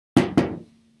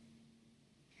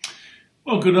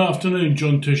Well, good afternoon,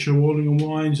 John Tisher, Walling and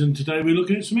Wines, and today we're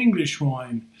looking at some English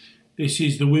wine. This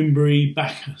is the Winbirri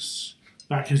Bacchus.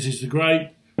 Bacchus is the grape,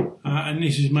 and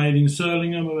this is made in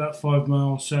Surlingham, about 5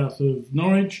 miles south of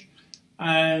Norwich,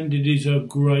 and it is a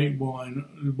great wine.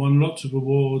 It won lots of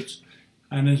awards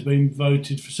and has been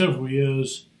voted for several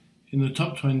years in the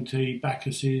top 20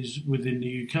 Bacchuses within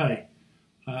the UK.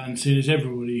 And seeing as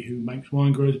everybody who makes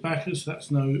wine grows Bacchus, that's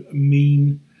no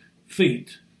mean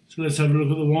feat. So let's have a look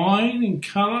at the wine in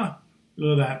colour.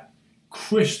 Look at that,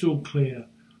 crystal clear,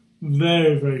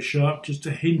 very, very sharp, just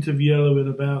a hint of yellow in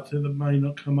about it that may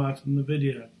not come out in the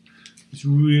video. This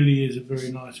really is a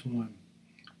very nice wine.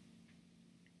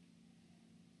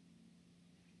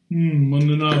 On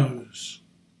the nose,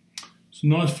 some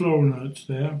nice floral notes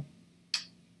there,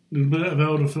 a little bit of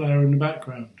elderflower in the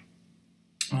background.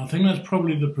 I think that's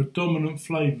probably the predominant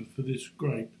flavour for this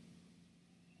grape.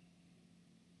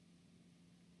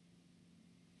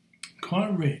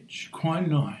 Quite rich, quite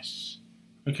nice.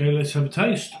 Okay, let's have a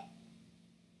taste.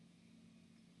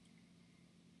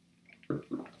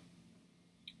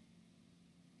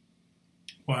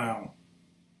 Wow.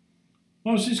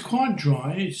 Whilst it's quite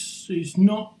dry, it's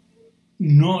not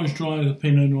as dry as a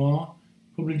Pinot Noir.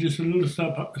 Probably just a little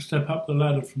step up the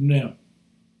ladder from there.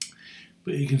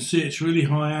 But you can see it's really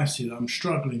high acid. I'm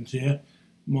struggling here.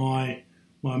 My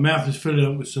mouth is filling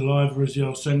up with saliva as the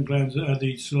old scent glands,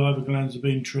 the saliva glands are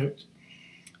being tripped.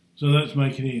 So that's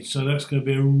making it. So that's going to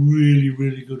be a really,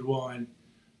 really good wine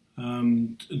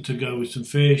to go with some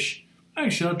fish.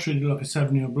 Actually, I'd treat it like a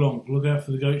Sauvignon Blanc. Look out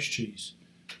for the goat's cheese.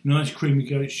 Nice creamy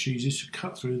goat's cheese. This should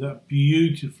cut through that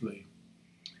beautifully.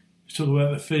 Let's talk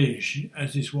about the finish.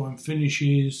 As this wine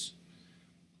finishes,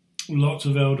 lots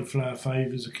of elderflower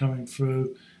flavours are coming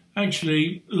through.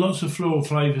 Actually, lots of floral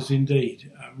flavours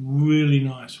indeed. A really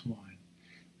nice wine.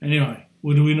 Anyway,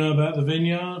 what do we know about the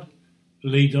vineyard?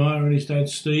 Lee Dyer and his dad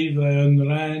Steve, they own the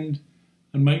land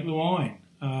and make the wine.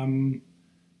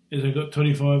 They've got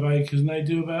 25 acres and they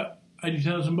do about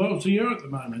 80,000 bottles a year at the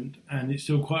moment, and it's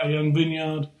still quite a young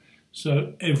vineyard,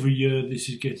 so every year this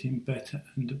is getting better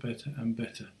and better and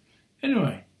better.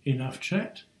 Anyway, enough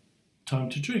chat, time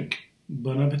to drink.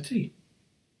 Bon appetit.